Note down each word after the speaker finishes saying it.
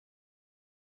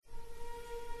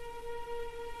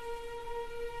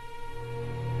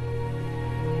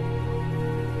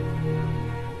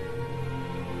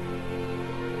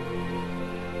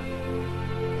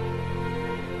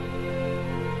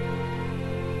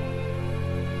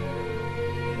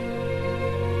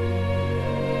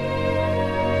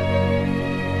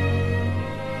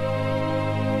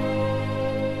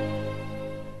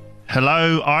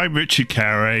Hello, I'm Richard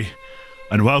Carey,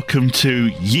 and welcome to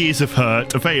Years of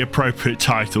Hurt, a very appropriate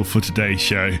title for today's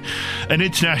show, an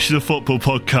international football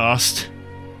podcast.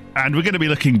 And we're going to be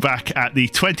looking back at the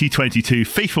 2022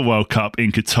 FIFA World Cup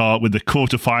in Qatar with the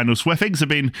quarterfinals, where things have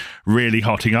been really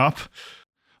hotting up.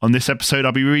 On this episode,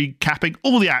 I'll be recapping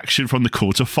all the action from the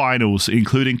quarterfinals,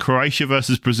 including Croatia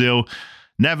versus Brazil,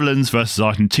 Netherlands versus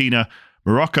Argentina,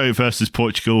 Morocco versus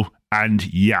Portugal, and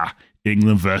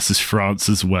England versus France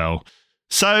as well.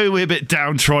 So we're a bit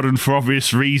downtrodden for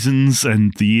obvious reasons,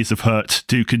 and the years of hurt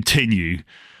do continue.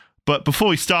 But before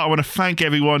we start, I want to thank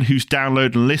everyone who's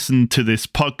downloaded and listened to this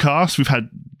podcast. We've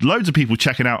had loads of people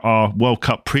checking out our World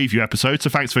Cup preview episode, so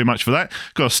thanks very much for that.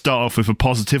 Got to start off with a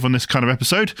positive on this kind of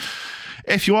episode.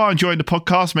 If you are enjoying the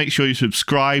podcast, make sure you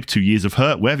subscribe to Years of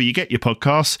Hurt wherever you get your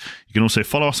podcasts. You can also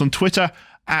follow us on Twitter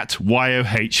at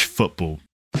YOHFootball.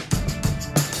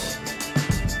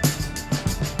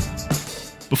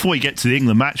 Before we get to the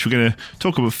England match, we're going to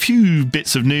talk about a few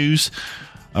bits of news.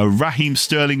 Raheem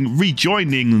Sterling rejoined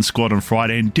the England squad on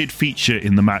Friday and did feature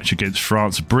in the match against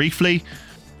France briefly.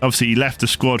 Obviously, he left the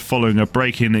squad following a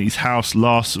break-in at his house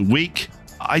last week.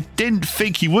 I didn't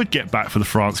think he would get back for the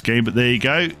France game, but there you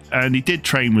go. And he did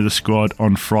train with the squad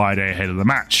on Friday ahead of the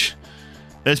match.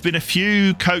 There's been a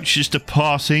few coaches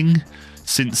departing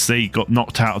since they got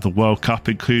knocked out of the World Cup,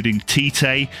 including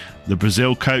Tite, the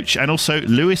Brazil coach, and also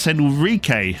Luis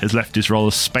Enrique has left his role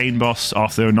as Spain boss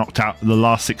after they were knocked out in the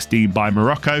last 16 by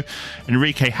Morocco.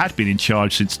 Enrique had been in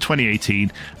charge since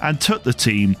 2018 and took the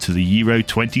team to the Euro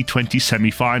 2020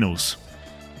 semi-finals.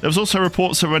 There was also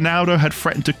reports that Ronaldo had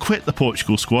threatened to quit the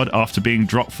Portugal squad after being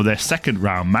dropped for their second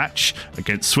round match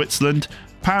against Switzerland.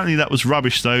 Apparently that was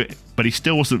rubbish though, but he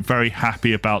still wasn't very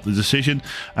happy about the decision.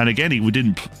 And again, he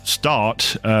didn't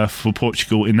start for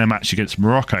Portugal in their match against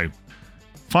Morocco.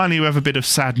 Finally, we have a bit of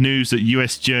sad news that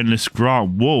US journalist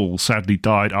Grant Wahl sadly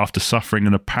died after suffering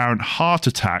an apparent heart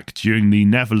attack during the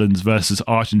Netherlands versus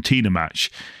Argentina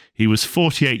match. He was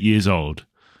 48 years old.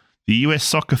 The US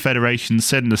Soccer Federation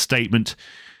said in a statement,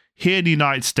 "Here in the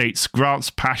United States, Grant's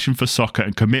passion for soccer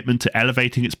and commitment to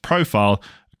elevating its profile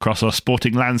across our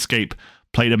sporting landscape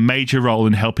played a major role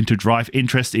in helping to drive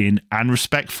interest in and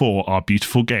respect for our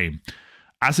beautiful game.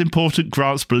 As important,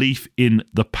 Grant's belief in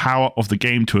the power of the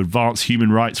game to advance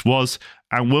human rights was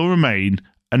and will remain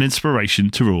an inspiration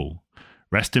to all.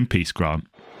 Rest in peace, Grant."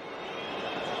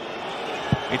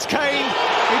 It's Kane,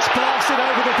 it's blasted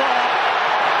over the bar,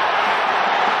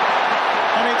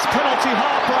 and it's penalty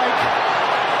heartbreak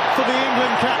for the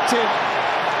England captain.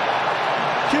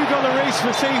 Hugo Lloris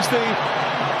receives the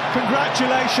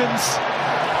congratulations.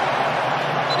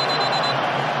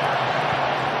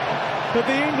 But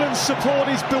the England support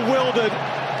is bewildered,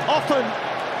 often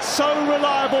so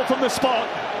reliable from the spot.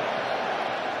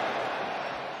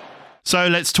 So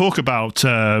let's talk about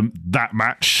that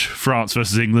match, France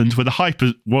versus England, where the hype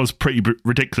was pretty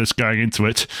ridiculous going into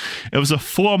it. It was a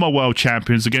former world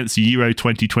champions against the Euro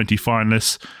 2020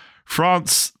 finalists.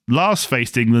 France last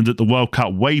faced England at the World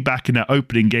Cup way back in their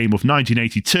opening game of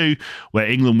 1982, where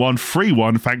England won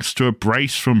 3-1 thanks to a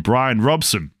brace from Brian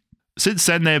Robson. Since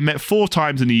then, they have met 4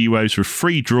 times in the Euros with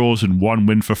 3 draws and 1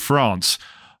 win for France.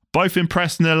 Both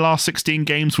impressed in their last 16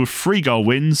 games with 3-goal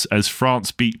wins, as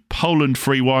France beat Poland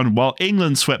 3-1, while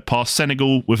England swept past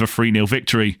Senegal with a 3-0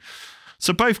 victory.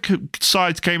 So both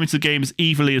sides came into the game as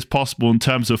evenly as possible in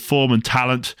terms of form and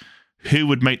talent. Who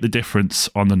would make the difference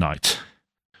on the night?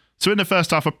 So in the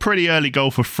first half, a pretty early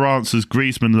goal for France as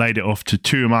Griezmann laid it off to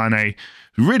Tchouaméni.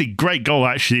 Really great goal,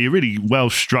 actually. A really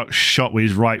well-struck shot with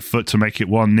his right foot to make it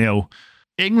 1-0.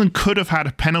 England could have had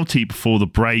a penalty before the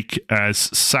break as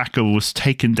Saka was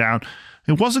taken down.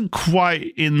 It wasn't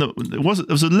quite in the... There was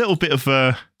a little bit of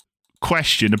a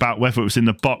question about whether it was in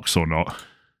the box or not.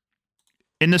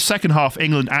 In the second half,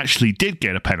 England actually did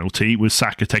get a penalty with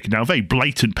Saka taken down. A very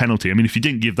blatant penalty. I mean, if you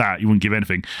didn't give that, you wouldn't give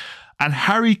anything. And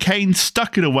Harry Kane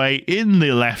stuck it away in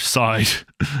the left side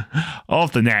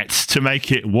of the net to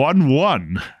make it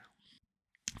 1-1.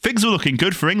 Things were looking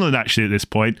good for England, actually, at this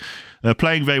point. They're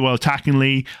playing very well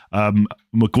attackingly.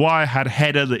 Maguire had a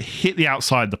header that hit the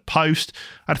outside of the post.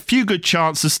 Had a few good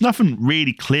chances. Nothing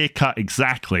really clear-cut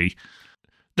exactly.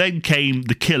 Then came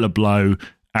the killer blow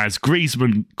as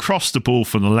Griezmann crossed the ball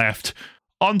from the left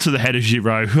onto the head of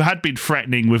Giroud, who had been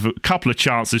threatening with a couple of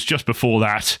chances just before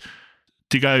that,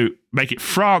 to go make it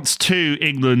France 2,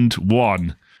 England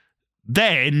 1.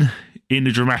 Then, in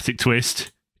the dramatic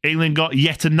twist, England got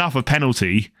yet another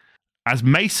penalty as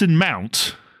Mason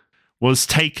Mount was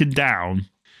taken down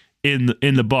in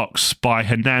the box by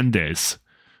Hernandez.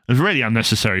 It was a really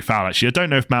unnecessary foul, actually. I don't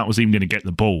know if Mount was even going to get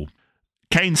the ball.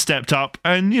 Kane stepped up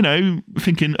and,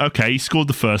 thinking, okay, he scored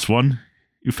the first one.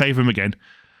 You favour him again.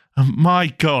 And my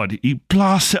God, he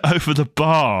blasts it over the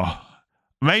bar.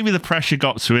 Maybe the pressure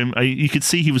got to him. You could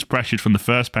see he was pressured from the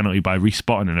first penalty by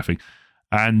respotting and everything.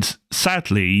 And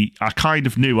sadly, I kind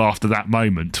of knew after that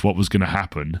moment what was going to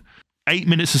happen. 8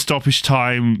 minutes of stoppage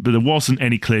time, but there wasn't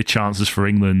any clear chances for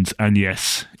England. And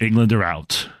yes, England are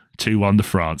out. 2-1 to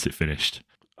France, it finished.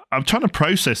 I'm trying to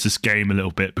process this game a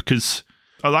little bit because,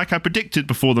 like I predicted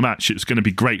before the match, it was going to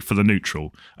be great for the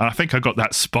neutral. And I think I got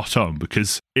that spot on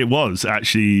because it was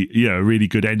actually, a really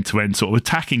good end-to-end sort of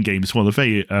attacking game. It's one of the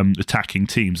very attacking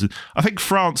teams. I think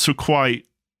France were quite,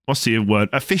 what's the word?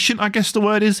 Efficient, I guess the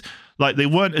word is. Like, they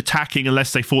weren't attacking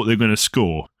unless they thought they were going to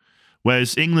score.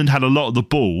 Whereas England had a lot of the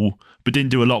ball, but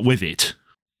didn't do a lot with it.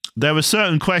 There were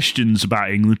certain questions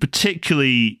about England,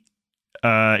 particularly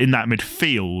in that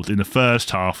midfield in the first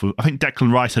half. I think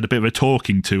Declan Rice had a bit of a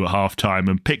talking to at half-time,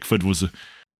 and Pickford was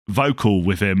vocal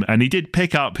with him, and he did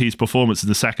pick up his performance in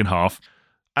the second half.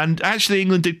 And actually,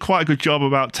 England did quite a good job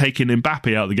about taking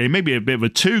Mbappe out of the game, maybe a bit of a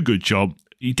too good job.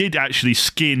 He did actually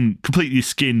completely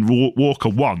skin Walker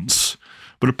once,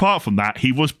 but apart from that,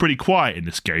 he was pretty quiet in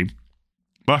this game.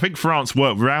 But I think France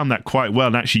worked around that quite well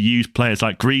and actually used players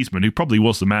like Griezmann, who probably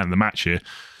was the man of the match here.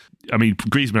 I mean,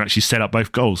 Griezmann actually set up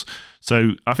both goals.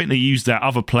 So I think they used their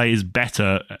other players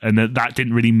better, and that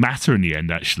didn't really matter in the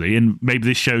end, actually. And maybe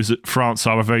this shows that France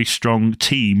are a very strong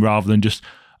team rather than just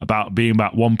being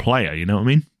about one player, you know what I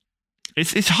mean?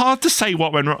 It's hard to say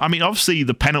what went wrong. I mean, obviously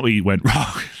the penalty went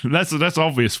wrong. That's an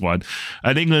obvious one.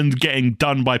 And England getting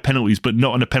done by penalties, but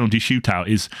not in a penalty shootout,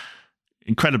 is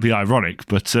incredibly ironic.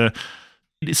 But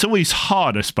it's always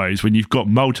hard, I suppose, when you've got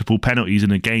multiple penalties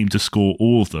in a game to score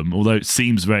all of them, although it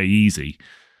seems very easy.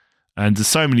 And there's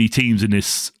so many teams in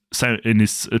this,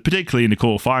 particularly in the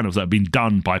quarterfinals, that have been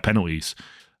done by penalties.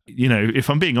 If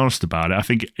I'm being honest about it, I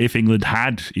think if England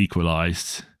had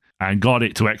equalised and got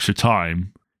it to extra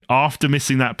time, after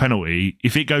missing that penalty,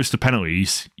 if it goes to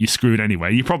penalties, you're screwed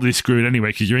anyway. You're probably screwed anyway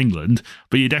because you're England,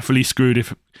 but you're definitely screwed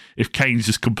if Kane's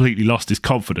just completely lost his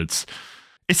confidence.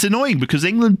 It's annoying because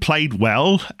England played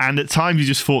well, and at times you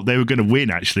just thought they were going to win,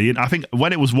 actually. And I think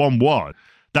when it was 1-1,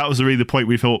 that was really the point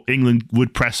we thought England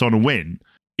would press on and win.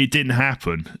 It didn't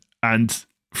happen, and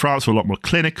France were a lot more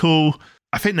clinical.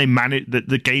 I think they managed that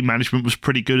the game management was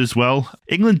pretty good as well.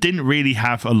 England didn't really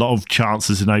have a lot of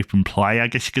chances in open play, I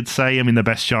guess you could say. I mean, the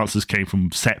best chances came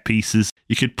from set pieces.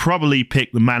 You could probably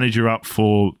pick the manager up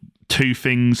for two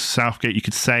things. Southgate, you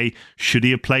could say, should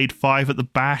he have played 5 at the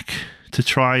back to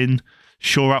try and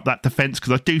shore up that defence?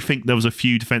 Because I do think there was a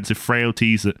few defensive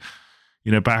frailties that,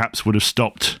 perhaps would have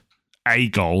stopped a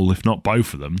goal, if not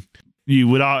both of them.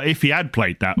 If he had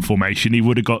played that formation, he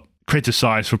would have got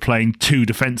criticised for playing too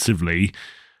defensively,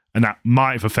 and that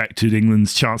might have affected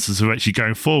England's chances of actually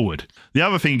going forward. The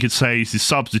other thing you could say is his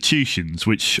substitutions,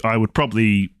 which I would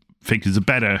probably think is a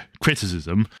better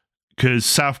criticism, because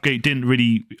Southgate didn't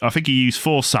really... I think he used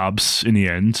 4 subs in the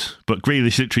end, but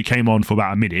Grealish literally came on for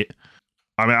about a minute.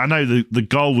 I mean, I know the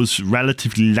goal was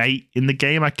relatively late in the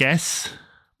game, I guess.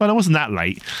 Well, it wasn't that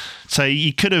late. So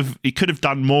he could have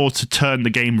done more to turn the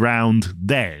game round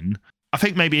then. I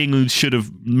think maybe England should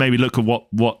have maybe looked at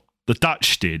what the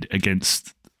Dutch did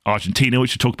against Argentina,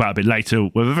 which we'll talk about a bit later.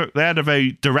 They had a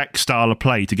very direct style of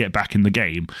play to get back in the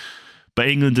game, but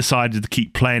England decided to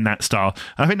keep playing that style.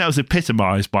 And I think that was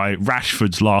epitomised by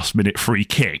Rashford's last-minute free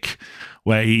kick,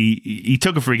 where he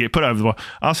took a free kick, put it over the ball.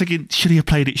 I was thinking, should he have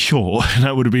played it short?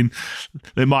 That would have been...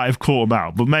 They might have caught him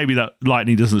out, but maybe that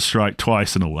lightning doesn't strike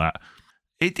twice and all that.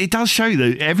 It does show,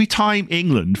 though, every time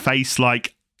England face,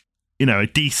 a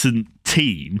decent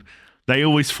team, they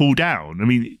always fall down. I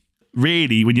mean,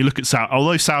 really, when you look at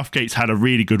although Southgate's had a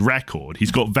really good record,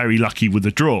 he's got very lucky with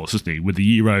the draws, hasn't he? With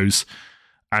the Euros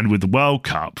and with the World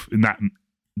Cup, in that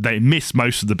they missed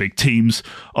most of the big teams.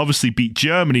 Obviously beat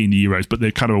Germany in the Euros, but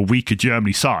they're kind of a weaker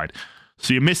Germany side.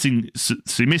 So you miss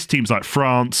teams like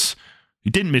France.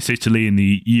 You didn't miss Italy in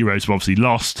the Euros, but obviously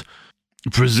lost.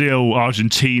 Brazil,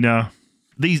 Argentina,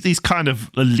 these kind of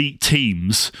elite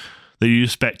teams that you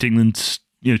expect England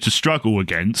to struggle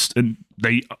against, and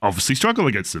they obviously struggle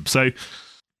against them. So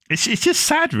it's just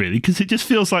sad, really, because it just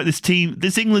feels like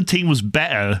this England team was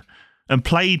better and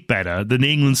played better than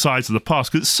the England sides of the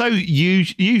past. Because it's so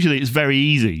usually it's very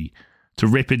easy to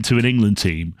rip into an England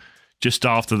team just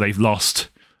after they've lost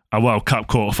a World Cup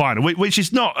quarter-final, which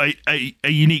is not a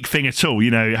unique thing at all.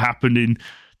 It happened in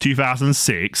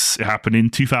 2006, it happened in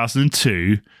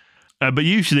 2002, but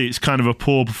usually it's kind of a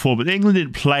poor performance. England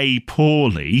didn't play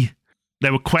poorly.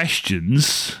 There were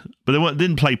questions, but they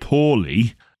didn't play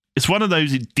poorly. It's one of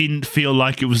those, it didn't feel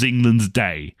like it was England's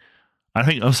day. I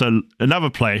think also another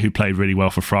player who played really well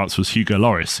for France was Hugo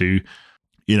Lloris, who,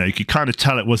 you could kind of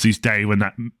tell it was his day when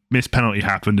that missed penalty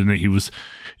happened and he was,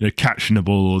 catching the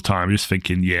ball all the time, just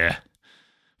thinking, yeah,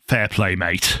 fair play,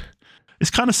 mate.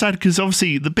 It's kind of sad because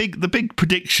obviously the big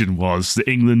prediction was that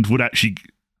England would actually...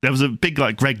 There was a big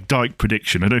Greg Dyke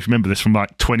prediction. I don't know if you remember this from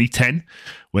 2010,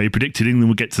 where he predicted England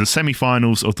would get to the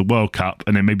semi-finals of the World Cup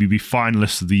and then maybe be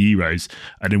finalists of the Euros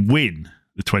and then win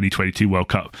the 2022 World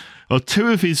Cup. Well, 2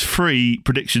 of his 3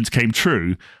 predictions came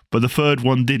true, but the third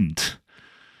one didn't.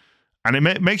 And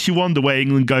it makes you wonder where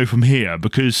England go from here,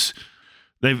 because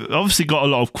they've obviously got a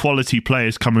lot of quality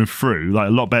players coming through,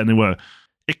 a lot better than they were.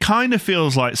 It kind of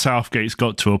feels like Southgate's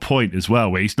got to a point as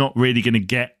well where he's not really going to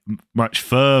get much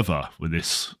further with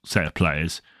this set of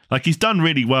players. He's done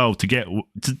really well to get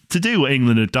to do what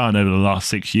England have done over the last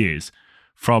 6 years,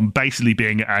 from basically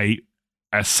being a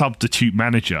substitute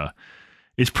manager.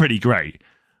 It's pretty great.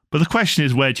 But the question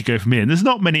is, where do you go from here? And there's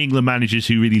not many England managers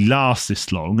who really last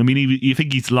this long. I mean, I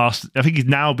think he's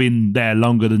now been there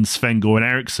longer than Sven-Göran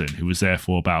Eriksson, who was there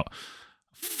for about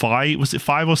 5 or 6?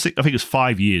 I think it was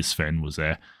 5 years Sven was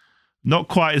there. Not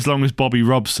quite as long as Bobby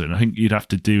Robson. I think you'd have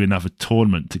to do another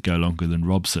tournament to go longer than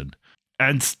Robson.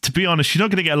 And to be honest, you're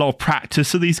not going to get a lot of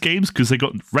practice of these games because they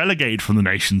got relegated from the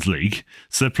Nations League.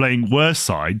 So they're playing worse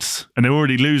sides and they're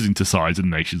already losing to sides in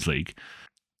the Nations League.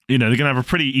 They're going to have a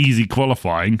pretty easy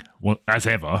qualifying, as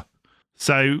ever.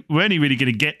 So we're only really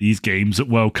going to get these games at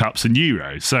World Cups and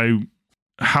Euros. So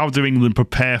how do England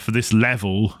prepare for this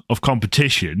level of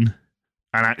competition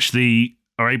and actually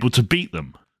are able to beat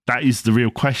them? That is the real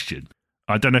question.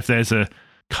 I don't know if there's a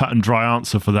cut and dry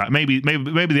answer for that. Maybe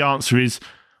the answer is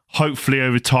hopefully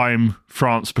over time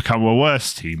France become a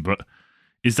worse team, but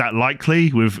is that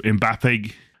likely with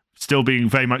Mbappe still being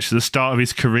very much at the start of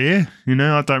his career?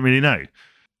 I don't really know.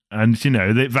 And,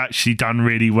 they've actually done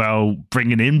really well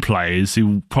bringing in players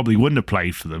who probably wouldn't have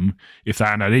played for them if they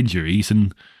hadn't had injuries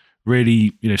and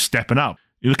really, stepping up.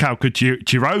 You look how good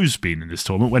Giroud's been in this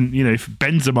tournament. When, if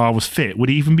Benzema was fit, would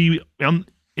he even be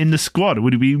in the squad?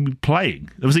 Would he be playing?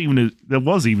 There was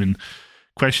even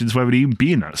questions whether he'd even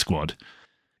be in that squad.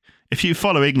 If you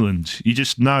follow England, you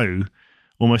just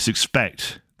almost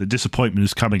expect that disappointment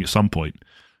is coming at some point.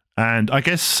 And I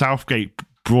guess Southgate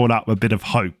brought up a bit of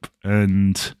hope,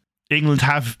 and England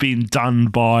have been done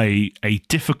by a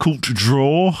difficult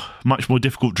draw, much more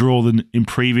difficult draw than in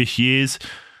previous years,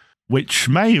 which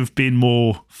may have been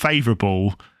more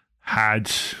favourable had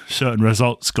certain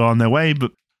results gone their way.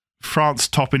 But France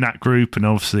topping that group and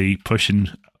obviously pushing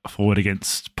forward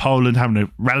against Poland, having a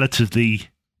relatively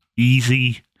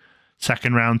easy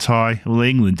second round tie. Well,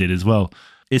 England did as well.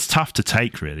 It's tough to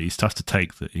take, really. It's tough to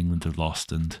take that England have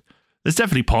lost. And there's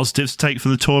definitely positives to take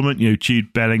from the tournament.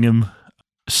 Jude Bellingham,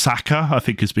 Saka, I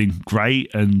think, has been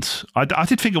great. And I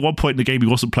did think at one point in the game he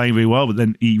wasn't playing very well, but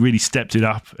then he really stepped it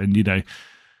up and,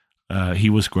 he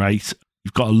was great.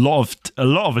 You've got a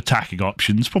lot of attacking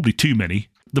options, probably too many.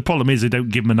 The problem is they don't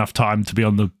give him enough time to be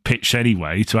on the pitch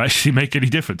anyway to actually make any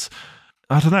difference.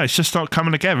 I don't know. It's just not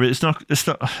coming together. It's not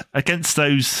against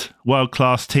those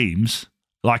world-class teams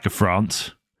like a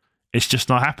France. It's just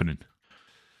not happening.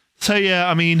 So yeah,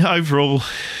 I mean, overall,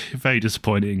 very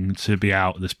disappointing to be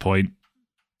out at this point.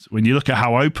 When you look at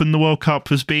how open the World Cup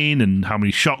has been and how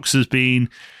many shocks there's been,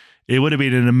 it would have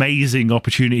been an amazing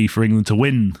opportunity for England to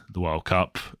win the World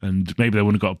Cup, and maybe they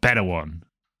would have got a better one.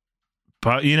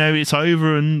 But, it's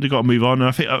over and they've got to move on. And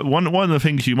I think one of the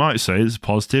things you might say is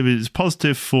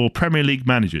positive for Premier League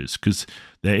managers, because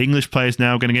their English players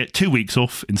now are going to get 2 weeks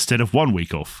off instead of 1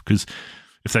 week off. Because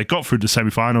if they got through the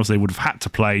semi-finals, they would have had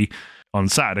to play on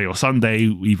Saturday or Sunday,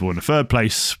 either in the third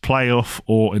place playoff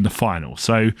or in the final.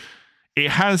 So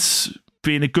it has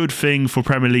been a good thing for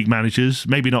Premier League managers.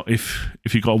 Maybe not if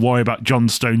you've got to worry about John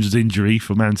Stones' injury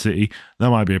for Man City. That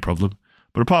might be a problem.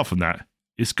 But apart from that,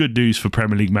 it's good news for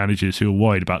Premier League managers who are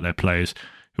worried about their players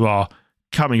who are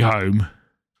coming home.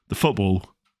 The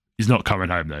football is not coming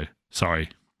home, though. Sorry.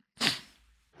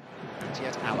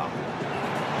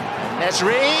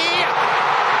 Nesri!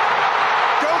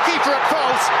 Goalkeeper at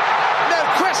fault. No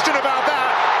question about that.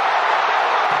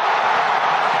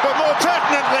 But more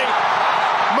pertinently,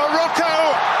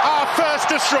 Morocco are first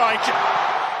to strike.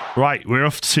 Right, we're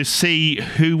off to see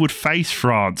who would face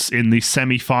France in the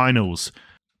semi-finals.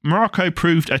 Morocco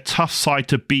proved a tough side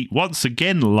to beat once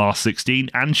again last 16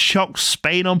 and shocked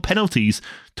Spain on penalties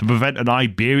to prevent an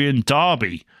Iberian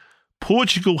derby.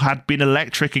 Portugal had been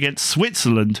electric against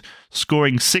Switzerland,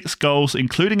 scoring 6 goals,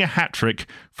 including a hat-trick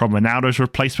from Ronaldo's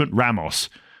replacement Ramos.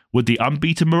 Would the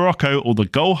unbeaten Morocco or the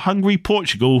goal-hungry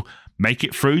Portugal make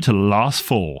it through to the last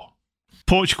 4?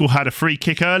 Portugal had a free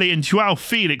kick early, and João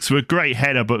Felix with a great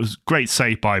header, but it was a great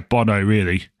save by Bono,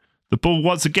 really. The ball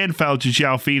once again fell to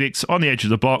João Felix on the edge of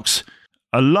the box.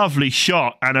 A lovely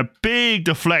shot and a big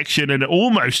deflection, and it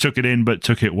almost took it in, but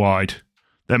took it wide.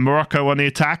 Then Morocco on the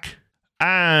attack,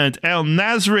 and El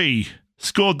Nasri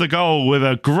scored the goal with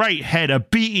a great header,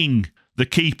 beating the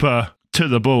keeper to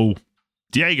the ball.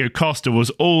 Diego Costa was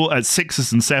all at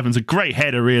 6s and 7s. A great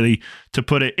header, really, to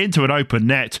put it into an open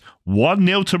net.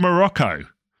 1-0 to Morocco.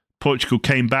 Portugal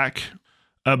came back.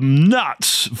 A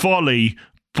nuts volley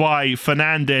by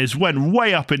Fernandes went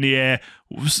way up in the air.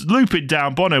 Loop it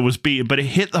down. Bono was beaten, but it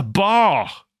hit the bar.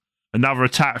 Another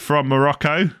attack from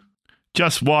Morocco.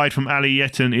 Just wide from Ali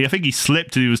Yetin. I think he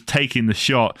slipped and he was taking the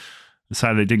shot.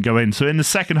 Sadly, it didn't go in. So in the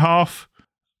second half,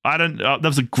 there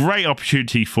was a great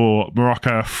opportunity for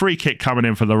Morocco. A free kick coming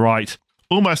in for the right.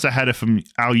 Almost a header from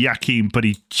Al Yakin, but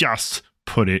he just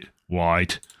put it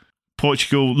wide.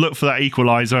 Portugal looked for that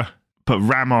equaliser, but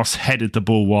Ramos headed the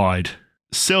ball wide.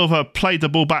 Silva played the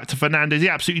ball back to Fernandes. He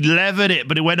absolutely levered it,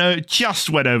 but it just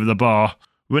went over the bar.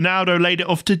 Ronaldo laid it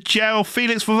off to João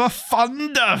Felix with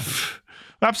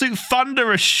absolute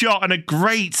thunderous shot and a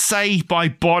great save by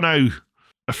Bono.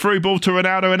 A through ball to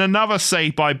Ronaldo and another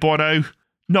save by Bono.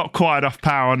 Not quite enough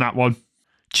power on that one.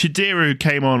 Chidera, who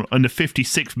came on in the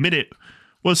 56th minute,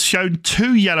 was shown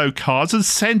 2 yellow cards and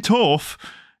sent off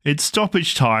in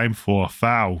stoppage time for a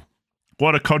foul.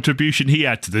 What a contribution he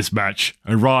had to this match.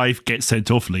 Arrive, get sent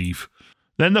off, leave.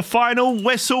 Then the final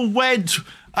whistle went.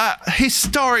 A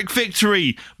historic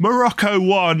victory. Morocco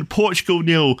 1, Portugal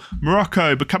 0.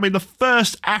 Morocco becoming the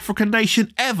first African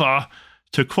nation ever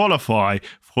to qualify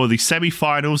for the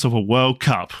semi-finals of a World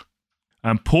Cup.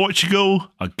 And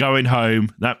Portugal are going home.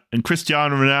 And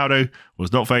Cristiano Ronaldo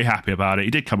was not very happy about it.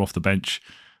 He did come off the bench,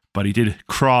 but he did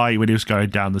cry when he was going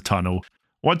down the tunnel.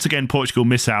 Once again, Portugal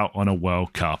miss out on a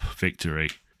World Cup victory.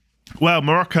 Well,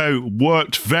 Morocco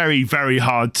worked very, very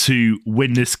hard to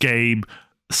win this game.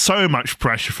 So much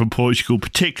pressure from Portugal,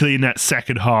 particularly in that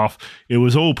second half. It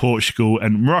was all Portugal,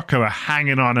 and Morocco are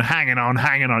hanging on.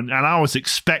 And I was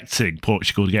expecting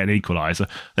Portugal to get an equaliser.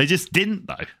 They just didn't,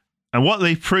 though. And what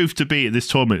they proved to be at this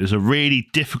tournament is a really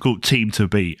difficult team to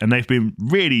beat. And they've been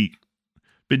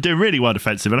doing really well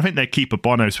defensive. And I think their keeper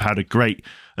Bono's had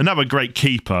another great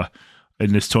keeper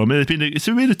in this tournament. It's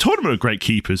been a tournament of great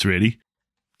keepers, really.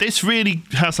 This really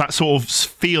has that sort of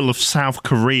feel of South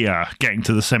Korea getting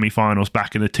to the semi-finals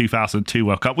back in the 2002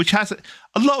 World Cup, which has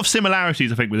a lot of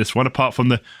similarities, I think, with this one, apart from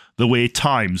the weird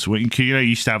times. Where, you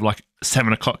used to have like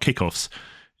 7 o'clock kickoffs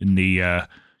in the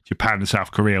Japan and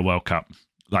South Korea World Cup.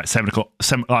 Like 7 o'clock,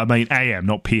 AM,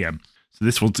 not PM. So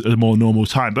this was a more normal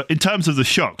time. But in terms of the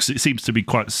shocks, it seems to be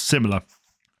quite similar.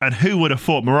 And who would have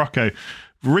thought Morocco,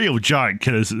 real giant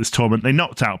killers at this tournament? They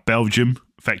knocked out Belgium,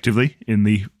 effectively, in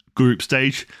the group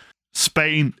stage.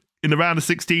 Spain in the round of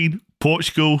 16.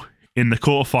 Portugal in the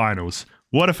quarterfinals.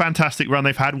 What a fantastic run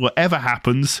they've had. Whatever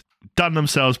happens, done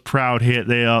themselves proud here.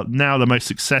 They are now the most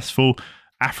successful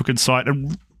African side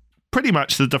and pretty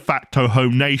much the de facto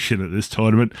home nation at this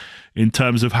tournament in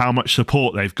terms of how much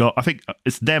support they've got. I think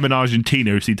it's them and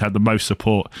Argentina who seem to have the most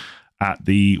support at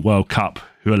the World Cup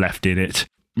who are left in it.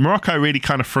 Morocco really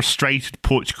kind of frustrated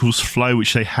Portugal's flow,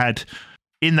 which they had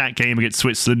in that game against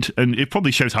Switzerland. And it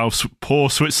probably shows how poor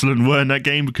Switzerland were in that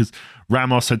game because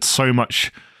Ramos had so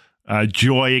much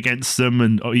joy against them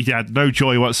and he had no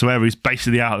joy whatsoever. He's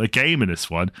basically out of the game in this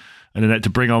one. And then had to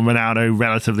bring on Ronaldo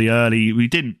relatively early. We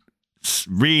didn't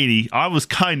really, I was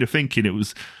kind of thinking it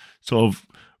was sort of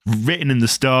written in the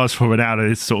stars for Ronaldo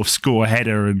to sort of score a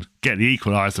header and get the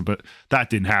equaliser, but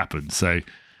that didn't happen. So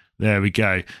there we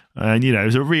go. And, it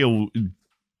was a real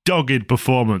dogged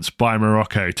performance by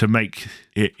Morocco to make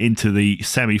it into the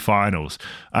semi-finals.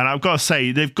 And I've got to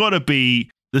say, they've got to be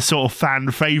the sort of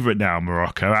fan favourite now,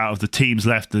 Morocco, out of the teams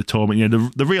left in the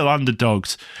tournament. The real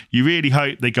underdogs. You really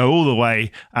hope they go all the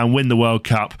way and win the World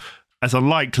Cup. As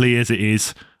unlikely as it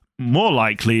is, more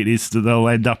likely it is that they'll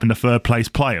end up in the third place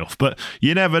playoff. But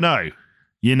you never know.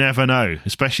 You never know.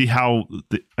 Especially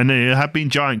and there have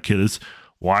been giant killers.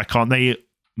 Why can't they?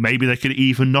 Maybe they could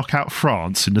even knock out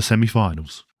France in the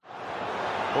semi-finals.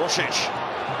 Orsic.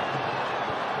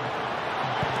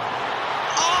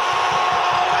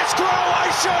 Oh, it's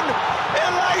Croatian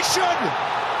elation!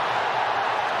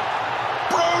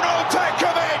 Bruno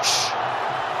Petkovic!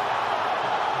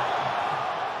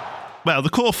 Well, the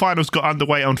quarterfinals got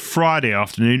underway on Friday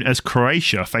afternoon as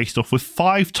Croatia faced off with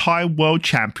 5-time world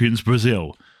champions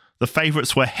Brazil. The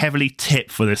favourites were heavily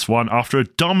tipped for this one after a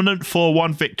dominant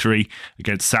 4-1 victory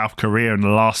against South Korea in the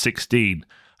last 16.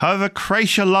 However,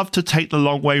 Croatia loved to take the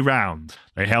long way round.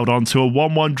 They held on to a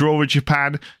 1-1 draw with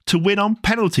Japan to win on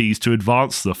penalties to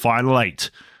advance to the final 8.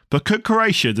 But could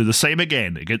Croatia do the same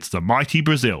again against the mighty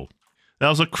Brazil? There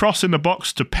was a cross in the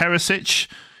box to Perisic,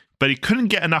 but he couldn't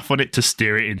get enough on it to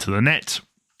steer it into the net.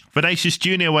 Vinicius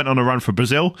Jr. went on a run for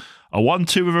Brazil, a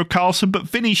 1-2 with Carlson, but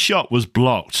Vinny's shot was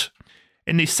blocked.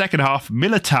 In the second half,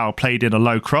 Militao played in a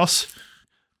low cross.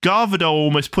 Garvado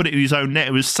almost put it in his own net.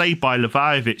 It was saved by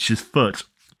Livajovic's foot.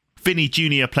 Vinny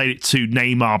Jr. played it to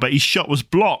Neymar, but his shot was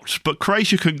blocked, but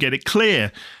Croatia couldn't get it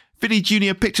clear. Vinny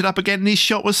Jr. picked it up again and his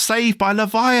shot was saved by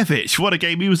Livajovic. What a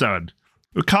game he was on.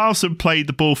 Carlson played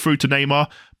the ball through to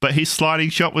Neymar, but his sliding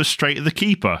shot was straight at the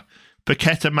keeper.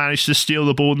 Paqueta managed to steal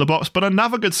the ball in the box, but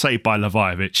another good save by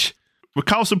Livajovic.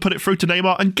 Carlson put it through to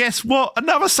Neymar, and guess what?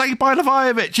 Another save by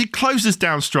Livajovic. He closes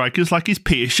down strikers like he's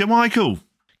Peter Schmeichel.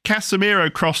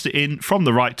 Casemiro crossed it in from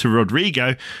the right to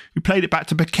Rodrigo, who played it back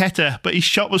to Paqueta, but his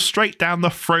shot was straight down the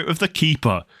throat of the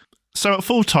keeper. So at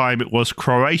full time, it was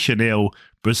Croatia 0,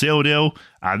 Brazil 0,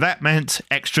 and that meant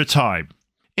extra time.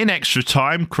 In extra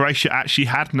time, Croatia actually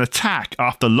had an attack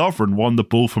after Lovren won the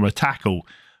ball from a tackle.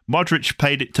 Modric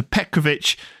played it to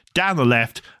Petrovic, down the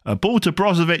left, a ball to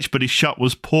Brozovic, but his shot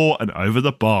was poor and over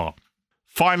the bar.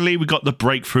 Finally, we got the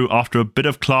breakthrough after a bit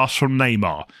of class from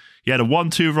Neymar. He had a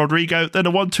 1-2 with Rodrigo, then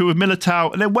a 1-2 with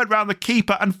Militao, and then went round the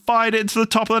keeper and fired it into the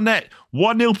top of the net.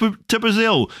 1-0 to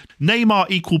Brazil.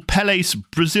 Neymar equalled Pele's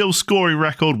Brazil scoring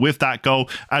record with that goal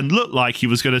and looked like he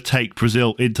was going to take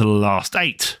Brazil into the last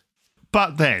 8.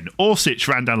 But then Orsic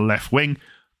ran down the left wing,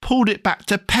 pulled it back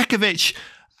to Pekovic,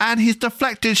 and his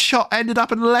deflected shot ended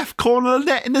up in the left corner of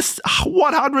the net in the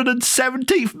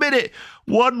 117th minute.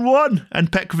 1-1,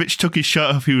 and Pekovic took his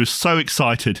shirt off. He was so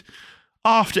excited.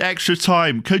 After extra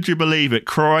time, could you believe it?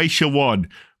 Croatia won,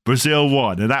 Brazil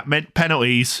won, and that meant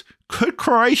penalties. Could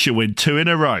Croatia win 2 in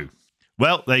a row?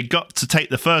 Well, they got to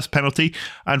take the first penalty,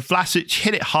 and Vlasic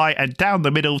hit it high and down the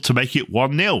middle to make it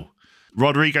 1-0.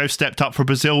 Rodrigo stepped up for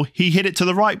Brazil. He hit it to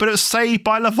the right, but it was saved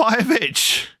by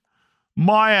Livajovic.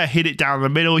 Maya hit it down the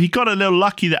middle. He got a little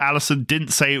lucky that Alisson didn't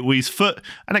save it with his foot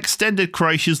and extended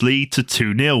Croatia's lead to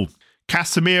 2-0.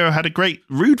 Casemiro had a great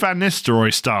Ruud van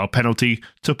Nistelrooy style penalty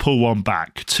to pull one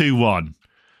back, 2-1.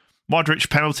 Modric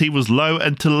penalty was low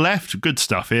and to the left, good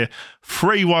stuff here,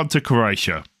 3-1 to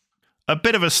Croatia. A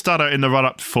bit of a stutter in the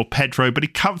run-up for Pedro, but he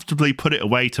comfortably put it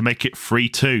away to make it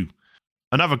 3-2.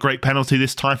 Another great penalty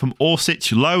this time from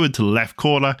Orsic, low into the left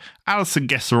corner. Alisson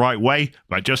guessed the right way,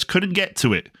 but just couldn't get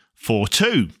to it,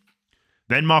 4-2.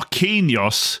 Then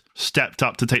Marquinhos stepped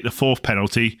up to take the 4th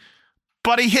penalty,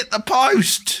 but he hit the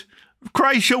post!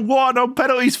 Croatia won on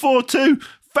penalties 4-2.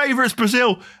 Favourites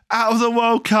Brazil out of the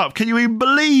World Cup. Can you even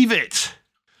believe it?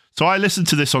 So I listened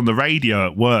to this on the radio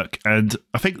at work, and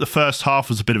I think the first half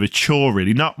was a bit of a chore,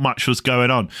 really. Not much was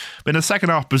going on. But in the second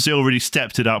half, Brazil really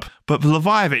stepped it up. But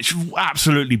Livajovic,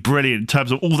 absolutely brilliant in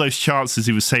terms of all those chances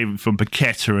he was saving from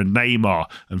Paqueta and Neymar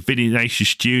and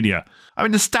Vinicius Jr. I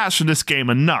mean, the stats from this game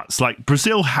are nuts. Like,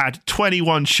 Brazil had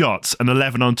 21 shots and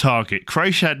 11 on target.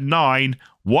 Croatia had 9,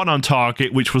 1 on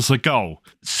target, which was the goal.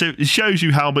 So it shows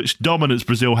you how much dominance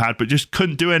Brazil had, but just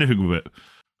couldn't do anything with it.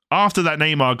 After that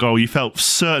Neymar goal, you felt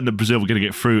certain that Brazil were going to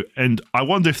get through, and I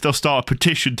wonder if they'll start a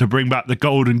petition to bring back the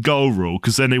golden goal rule,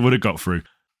 because then they would have got through.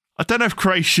 I don't know if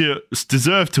Croatia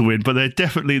deserve to win, but they're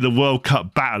definitely the World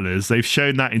Cup battlers. They've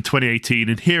shown that in 2018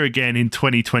 and here again in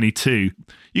 2022.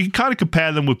 You can kind of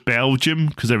compare them with Belgium,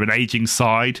 because they're an ageing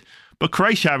side, but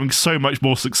Croatia having so much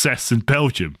more success than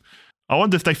Belgium. I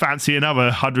wonder if they fancy another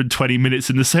 120 minutes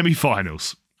in the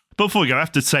semi-finals. But before we go, I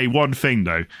have to say one thing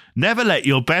though. Never let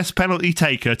your best penalty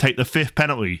taker take the 5th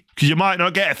penalty, because you might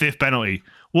not get a 5th penalty.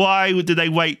 Why did they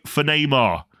wait for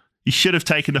Neymar? He should have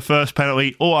taken the 1st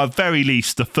penalty, or at very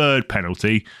least the 3rd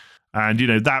penalty. And, you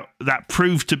know, that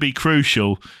proved to be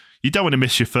crucial. You don't want to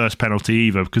miss your 1st penalty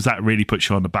either, because that really puts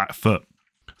you on the back foot.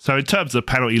 So in terms of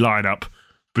the penalty lineup,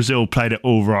 Brazil played it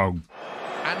all wrong.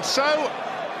 And so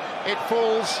it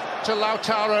falls to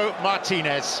Lautaro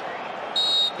Martinez.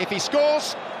 If he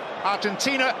scores,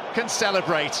 Argentina can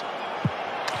celebrate.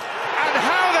 And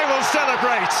how they will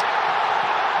celebrate!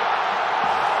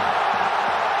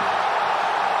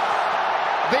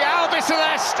 The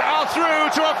Albiceleste are through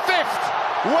to a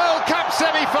 5th World Cup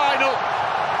semi-final,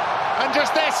 and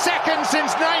just their 2nd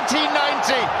since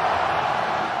 1990.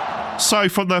 So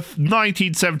from the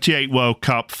 1978 World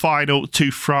Cup final to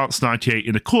France 98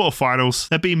 in the quarterfinals,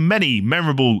 there have been many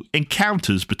memorable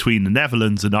encounters between the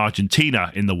Netherlands and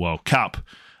Argentina in the World Cup.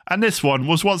 And this one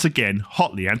was once again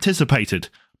hotly anticipated.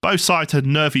 Both sides had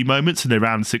nervy moments in their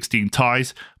round 16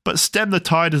 ties, but stemmed the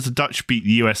tide as the Dutch beat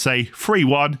the USA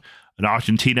 3-1, and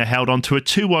Argentina held on to a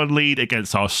 2-1 lead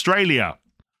against Australia.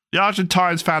 The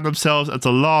Argentines found themselves as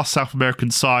the last South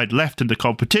American side left in the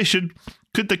competition.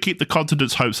 Could they keep the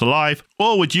continent's hopes alive,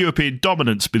 or would European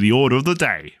dominance be the order of the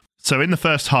day? So in the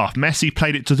first half, Messi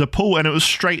played it to De Paul and it was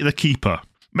straight to the keeper.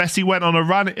 Messi went on a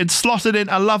run and slotted in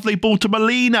a lovely ball to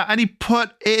Molina and he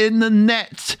put it in the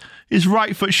net. His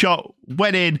right foot shot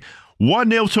went in.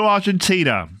 1-0 to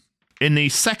Argentina. In the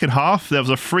second half, there was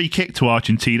a free kick to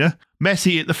Argentina.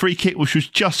 Messi hit the free kick, which was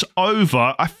just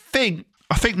over. I think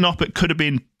Noppert could have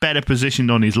been better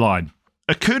positioned on his line.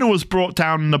 Acuna was brought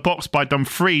down in the box by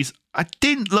Dumfries. I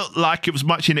didn't look like it was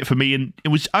much in it for me, and it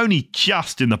was only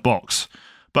just in the box.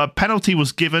 But a penalty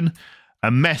was given,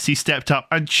 and Messi stepped up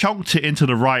and chunked it into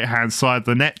the right-hand side of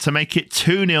the net to make it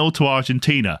 2-0 to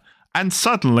Argentina. And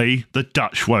suddenly, the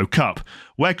Dutch woke up.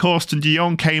 Weghorst and de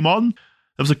Jong came on.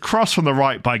 There was a cross from the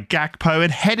right by Gakpo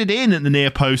and headed in at the near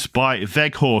post by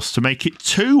Weghorst to make it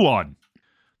 2-1.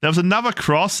 There was another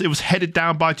cross. It was headed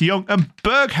down by de Jong, and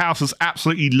Berghaus's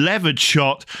absolutely levered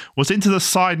shot was into the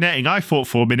side netting. I thought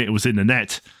for a minute it was in the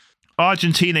net.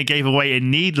 Argentina gave away a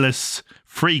needless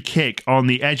free kick on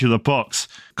the edge of the box.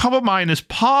 Kobbelmeiners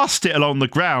passed it along the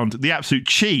ground, the absolute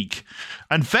cheek,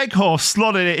 and Weghorst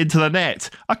slotted it into the net.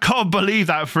 I can't believe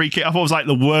that free kick. I thought it was like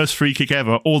the worst free kick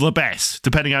ever, or the best,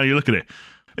 depending how you look at it.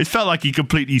 It felt like he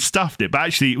completely stuffed it, but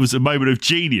actually it was a moment of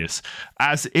genius,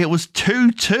 as it was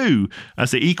 2-2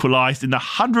 as they equalised in the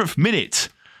 100th minute.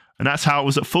 And that's how it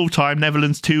was at full-time,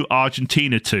 Netherlands 2,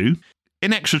 Argentina 2.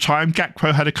 In extra time,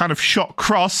 Gakpo had a kind of shot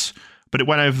cross, but it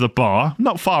went over the bar.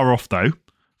 Not far off, though.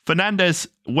 Fernandes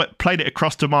played it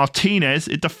across to Martinez.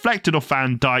 It deflected off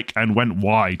Van Dijk and went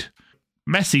wide.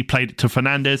 Messi played it to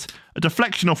Fernandes. A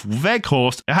deflection off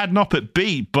Weghorst. It had Noppert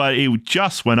beat, but it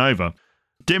just went over.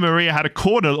 Di Maria had a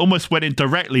corner that almost went in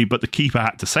directly, but the keeper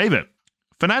had to save it.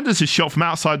 Fernandes' shot from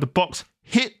outside the box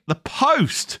hit the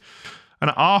post.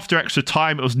 And after extra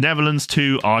time, it was Netherlands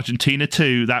 2, Argentina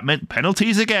 2. That meant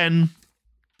penalties again.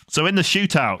 So in the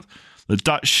shootout, the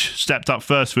Dutch stepped up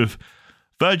first with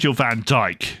Virgil van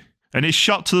Dijk. And his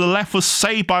shot to the left was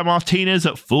saved by Martinez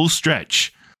at full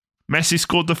stretch. Messi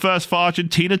scored the first for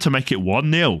Argentina to make it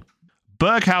 1-0.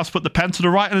 Berghaus put the pen to the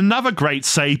right and another great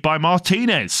save by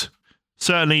Martinez.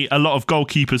 Certainly a lot of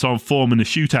goalkeepers on form in the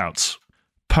shootouts.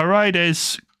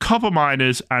 Paredes,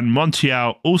 Kobbelmeiners and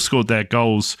Montiel all scored their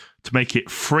goals to make it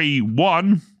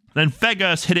 3-1. Then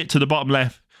Weghorst hit it to the bottom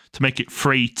left to make it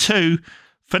 3-2.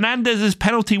 Fernandes'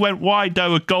 penalty went wide,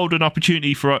 though, a golden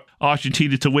opportunity for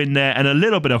Argentina to win there and a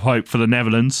little bit of hope for the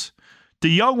Netherlands.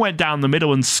 De Jong went down the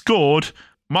middle and scored.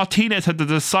 Martinez had the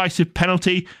decisive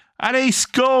penalty and he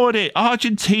scored it.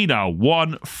 Argentina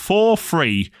won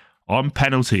 4-3 on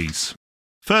penalties.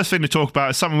 First thing to talk about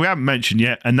is something we haven't mentioned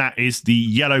yet, and that is the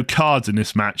yellow cards in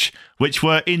this match, which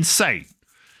were insane.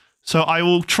 So I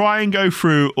will try and go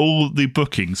through all the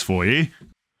bookings for you.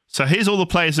 So here's all the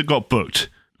players that got booked.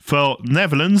 For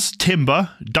Netherlands,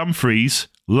 Timber, Dumfries,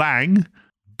 Lang,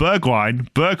 Bergwijn,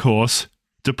 Berghorst,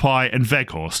 Depay and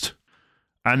Weghorst.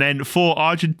 And then for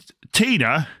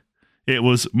Argentina, it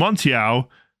was Montiel,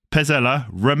 Pezzella,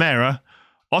 Romero,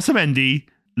 Otamendi,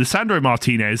 Lisandro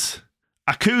Martinez,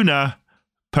 Acuna,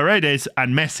 Paredes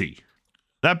and Messi.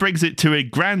 That brings it to a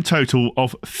grand total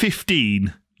of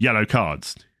 15 yellow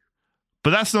cards. But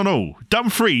that's not all.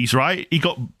 Dumfries, right? He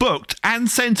got booked and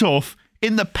sent off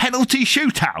in the penalty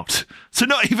shootout. So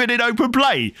not even in open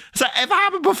play. Has that ever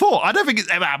happened before? I don't think it's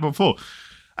ever happened before.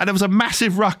 And there was a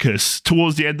massive ruckus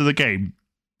towards the end of the game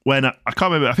when, I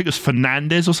can't remember, I think it was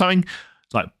Fernandes or something,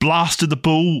 like blasted the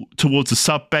ball towards the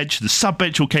sub-bench. The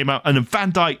sub-bench all came out and then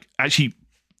Van Dijk actually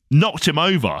knocked him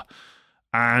over.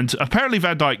 And apparently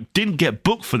Van Dijk didn't get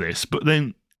booked for this, but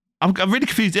then I'm really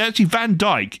confused. Actually, Van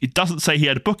Dijk, it doesn't say he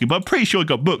had a booking, but I'm pretty sure he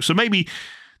got booked. So maybe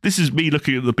this is me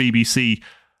looking at the BBC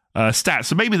stats.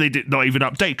 So maybe they did not even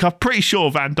update, because I'm pretty sure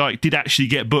Van Dijk did actually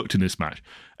get booked in this match.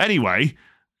 Anyway,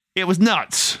 it was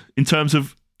nuts in terms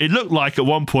of, it looked like at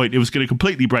one point it was going to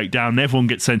completely break down and everyone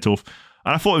gets sent off.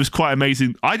 And I thought it was quite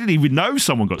amazing. I didn't even know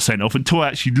someone got sent off until I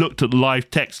actually looked at the live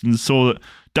text and saw that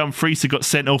Dumfries got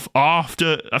sent off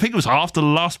after, I think it was after the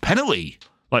last penalty,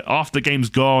 like after the game's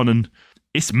gone, and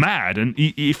it's mad. And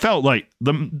it felt like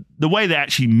the way they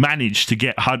actually managed to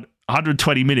get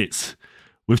 120 minutes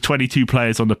with 22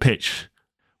 players on the pitch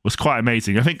was quite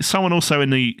amazing. I think someone also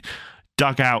in the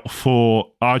dugout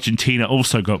for Argentina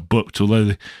also got booked, although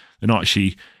they're not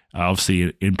actually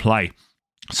obviously in play.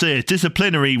 So yeah,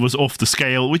 disciplinary was off the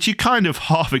scale, which you kind of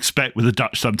half expect with the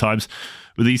Dutch sometimes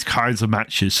with these kinds of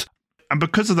matches. And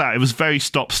because of that, it was very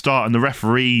stop-start, and the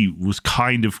referee was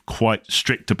kind of quite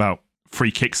strict about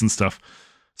free kicks and stuff.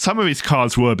 Some of his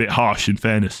cards were a bit harsh, in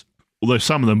fairness. although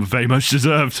some of them were very much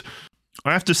deserved.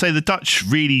 I have to say the Dutch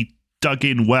really dug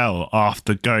in well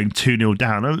after going 2-0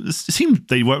 down. It seemed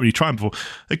they weren't really trying before.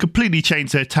 They completely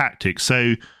changed their tactics.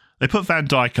 So they put Van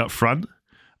Dijk up front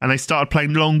and they started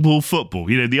playing long ball football.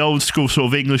 You know, the old school sort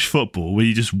of English football where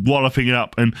you're just walloping it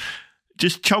up and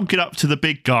just chunk it up to the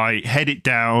big guy, head it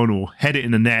down or head it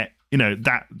in the net. You know,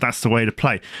 that's the way to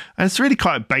play. And it's really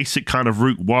quite a basic kind of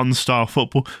Route 1 style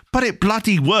football, but it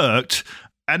bloody worked.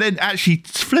 And then actually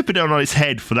flipping it on its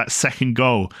head for that second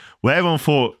goal where everyone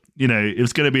thought, you know, it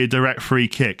was going to be a direct free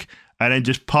kick and then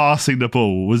just passing the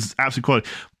ball was absolute quality.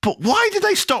 But why did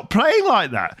they stop playing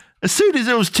like that? As soon as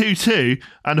it was 2-2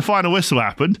 and the final whistle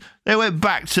happened, they went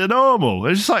back to normal.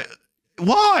 It's just like,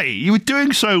 why? You were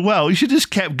doing so well. You should have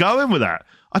just kept going with that.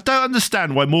 I don't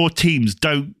understand why more teams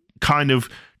don't kind of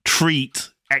treat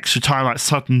extra time like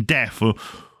sudden death or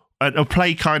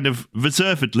play kind of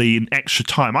reservedly in extra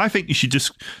time. I think you should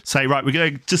just say, right, we're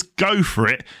going to just go for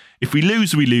it. If we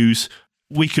lose, we lose.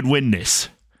 We could win this.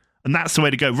 And that's the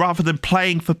way to go, rather than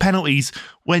playing for penalties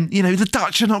when, you know, the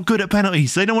Dutch are not good at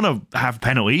penalties. They don't want to have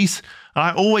penalties.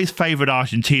 I always favoured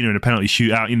Argentina in a penalty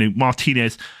shootout. You know,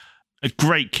 Martinez, a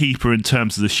great keeper in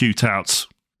terms of the shootouts.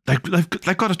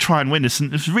 They've got to try and win this.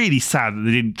 And it's really sad that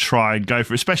they didn't try and go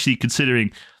for it, especially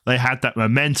considering they had that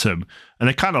momentum and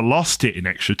they kind of lost it in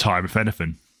extra time, if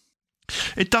anything.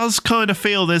 It does kind of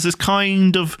feel there's this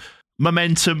kind of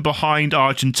momentum behind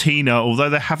Argentina, although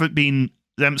they haven't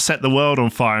set the world on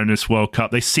fire in this World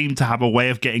Cup. They seem to have a way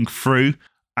of getting through,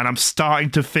 and I'm starting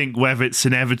to think whether it's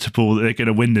inevitable that they're going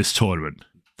to win this tournament.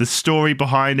 The story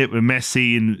behind it with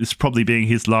Messi and it's probably being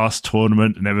his last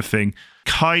tournament and everything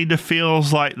kind of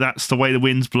feels like that's the way the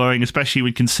wind's blowing, especially when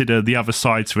you consider the other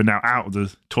sides who are now out of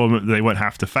the tournament that they won't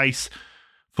have to face,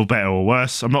 for better or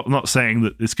worse. I'm not saying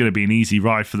that it's going to be an easy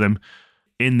ride for them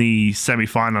in the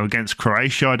semi-final against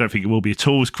Croatia. I don't think it will be at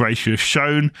all, as Croatia has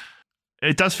shown.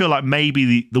 It does feel like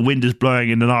maybe the wind is blowing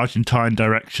in an Argentine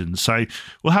direction. So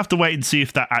we'll have to wait and see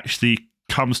if that actually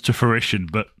comes to fruition.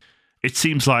 But it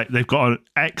seems like they've got an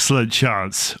excellent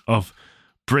chance of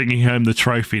bringing home the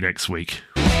trophy next week.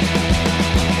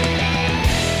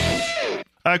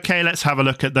 Okay, let's have a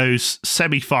look at those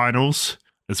semi-finals,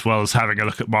 as well as having a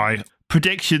look at my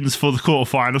predictions for the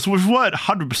quarterfinals, which weren't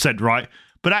 100% right,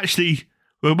 but actually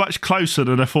were much closer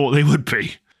than I thought they would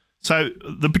be. So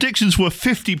the predictions were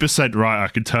 50% right, I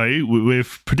can tell you,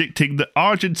 with predicting that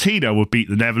Argentina would beat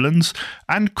the Netherlands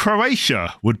and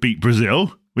Croatia would beat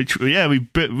Brazil, which, yeah, we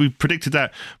predicted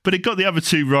that. But it got the other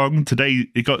two wrong. Today,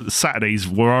 it got Saturday's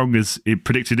wrong, as it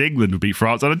predicted England would beat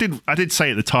France. And I did say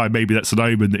at the time, maybe that's an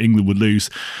omen that England would lose.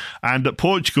 And that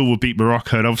Portugal would beat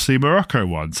Morocco, and obviously Morocco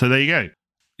won. So there you go.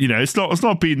 You know, it's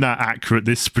not been that accurate,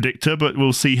 this predictor, but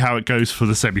we'll see how it goes for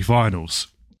the semi-finals.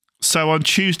 So on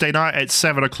Tuesday night at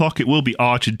 7 o'clock, it will be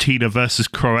Argentina versus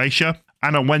Croatia.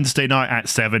 And on Wednesday night at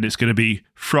 7, it's going to be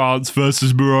France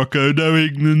versus Morocco. No,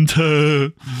 England.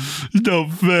 It's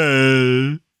not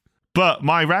fair. But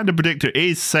my random predictor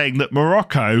is saying that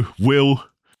Morocco will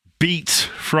beat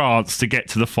France to get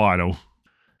to the final.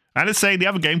 And it's saying the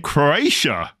other game,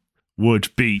 Croatia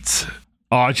would beat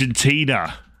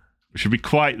Argentina, which would be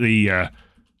quite the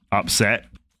upset.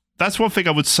 That's one thing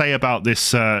I would say about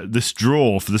this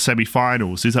draw for the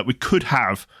semi-finals, is that we could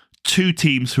have two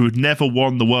teams who had never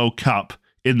won the World Cup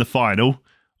in the final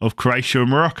of Croatia and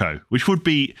Morocco, which would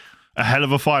be a hell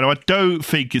of a final. I don't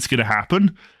think it's going to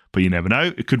happen, but you never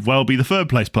know. It could well be the third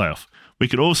place playoff. We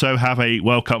could also have a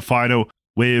World Cup final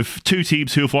with two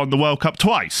teams who have won the World Cup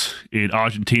twice in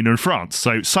Argentina and France.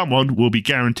 So someone will be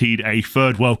guaranteed a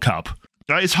third World Cup.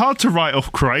 Now, it's hard to write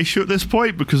off Croatia at this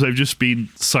point because they've just been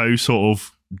so sort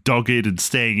of dogged and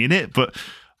staying in it, but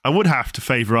I would have to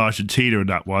favour Argentina in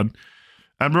that one.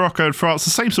 And Morocco and France, the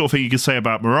same sort of thing you can say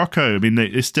about Morocco. I mean,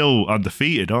 they're still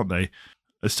undefeated, aren't they?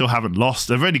 They still haven't lost.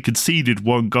 They've only conceded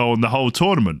one goal in the whole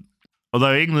tournament.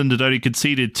 Although England had only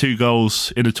conceded 2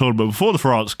 goals in the tournament before the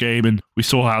France game, and we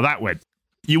saw how that went.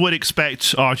 You would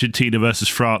expect Argentina versus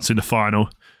France in the final,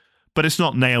 but it's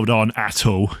not nailed on at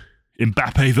all.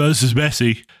 Mbappe versus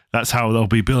Messi, that's how they'll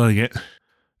be billing it.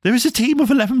 There is a team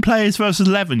of 11 players versus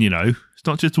 11, you know. It's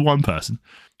not just one person.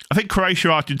 I think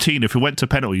Croatia-Argentina, if it went to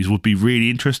penalties, would be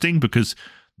really interesting because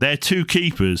their two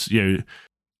keepers, you know,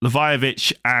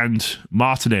 Livakovic and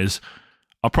Martinez,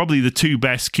 are probably the two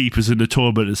best keepers in the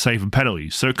tournament at saving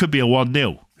penalties. So it could be a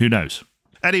 1-0. Who knows?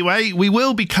 Anyway, we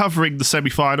will be covering the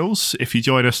semi-finals. If you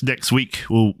join us next week,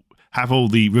 we'll have all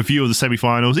the review of the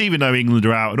semi-finals, even though England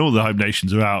are out and all the home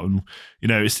nations are out. And, you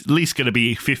know, it's at least going to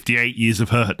be 58 years of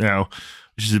hurt now,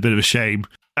 which is a bit of a shame.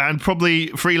 And probably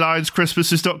Three Lions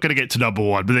Christmas is not going to get to number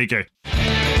 1, but there you go.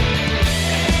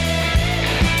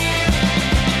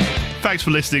 thanks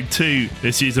for listening to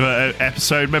this year's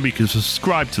episode. Remember, you can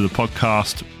subscribe to the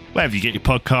podcast wherever you get your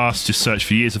podcasts. Just search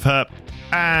for Years of Hurt.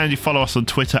 And you follow us on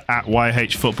Twitter at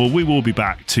YHFootball. We will be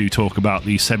back to talk about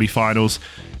the semi-finals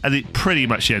at pretty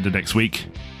much the end of next week.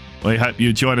 We hope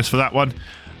you join us for that one.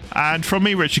 And from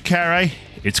me, Richard Carey,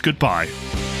 it's goodbye.